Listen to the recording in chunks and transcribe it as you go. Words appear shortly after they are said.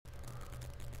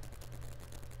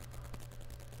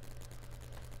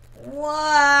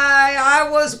Why, I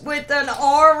was with an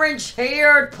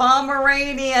orange-haired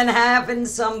Pomeranian having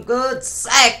some good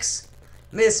sex,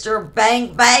 Mr.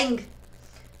 Bang Bang.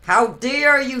 How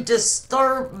dare you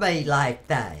disturb me like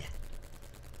that?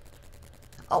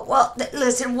 Oh, well,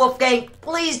 listen, Wolfgang,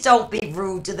 please don't be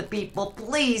rude to the people.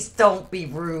 Please don't be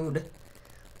rude.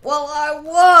 Well, I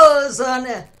was on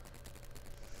it.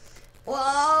 Well,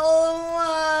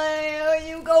 why are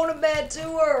you going to bed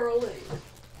too early?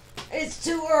 It's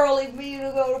too early for you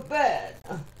to go to bed.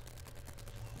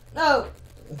 No.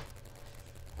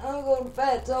 I don't go to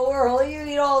bed so early. You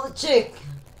eat all the chicken.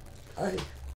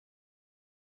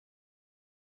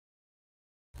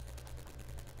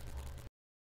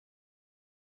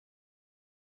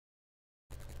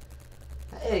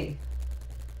 Hey.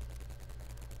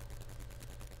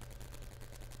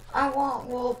 I want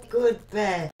Wolf good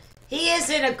bed. He is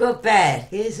in a good bed.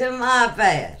 He's in my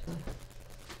bed.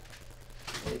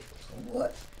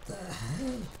 What the hell?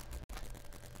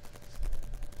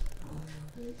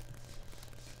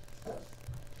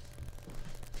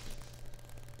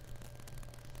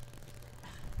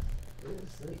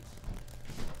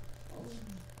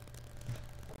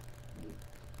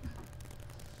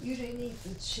 You didn't eat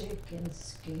the chicken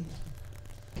skin.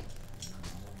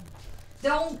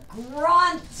 Don't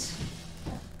grunt!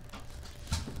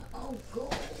 Oh,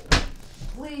 God.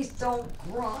 Please don't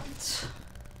grunt.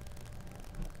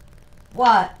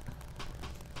 What?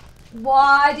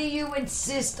 Why do you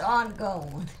insist on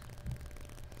going?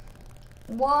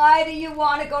 Why do you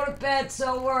want to go to bed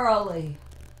so early?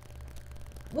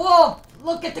 Wolf,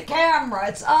 look at the camera.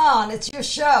 It's on. It's your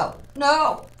show.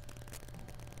 No.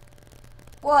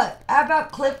 What? How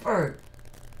about Clifford?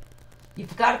 You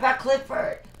forgot about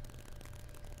Clifford?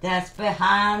 That's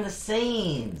behind the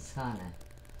scenes, honey.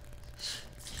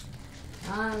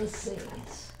 Behind the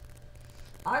scenes.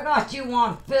 I got you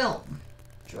on film.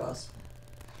 Trust me.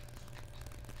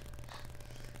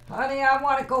 Honey, I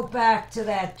want to go back to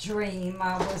that dream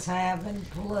I was having,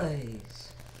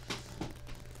 please.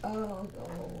 Oh,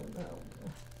 no.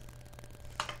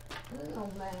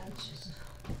 No matches.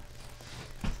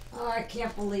 Oh, I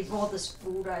can't believe all this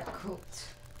food I cooked.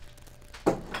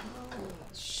 Oh,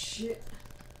 shit.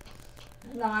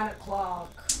 9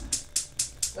 o'clock.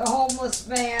 The homeless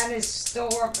man is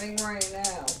starving right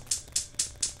now.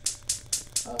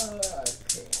 Oh, I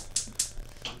can't.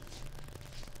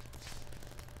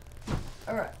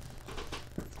 Alright.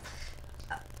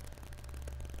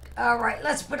 Alright,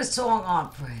 let's put a song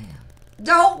on for him.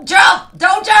 Don't jump!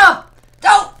 Don't jump!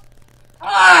 Don't!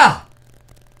 Ah!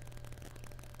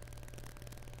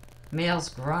 Male's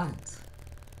grunt.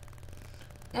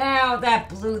 Now that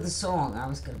blew the song I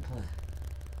was going to play.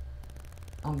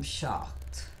 I'm shocked.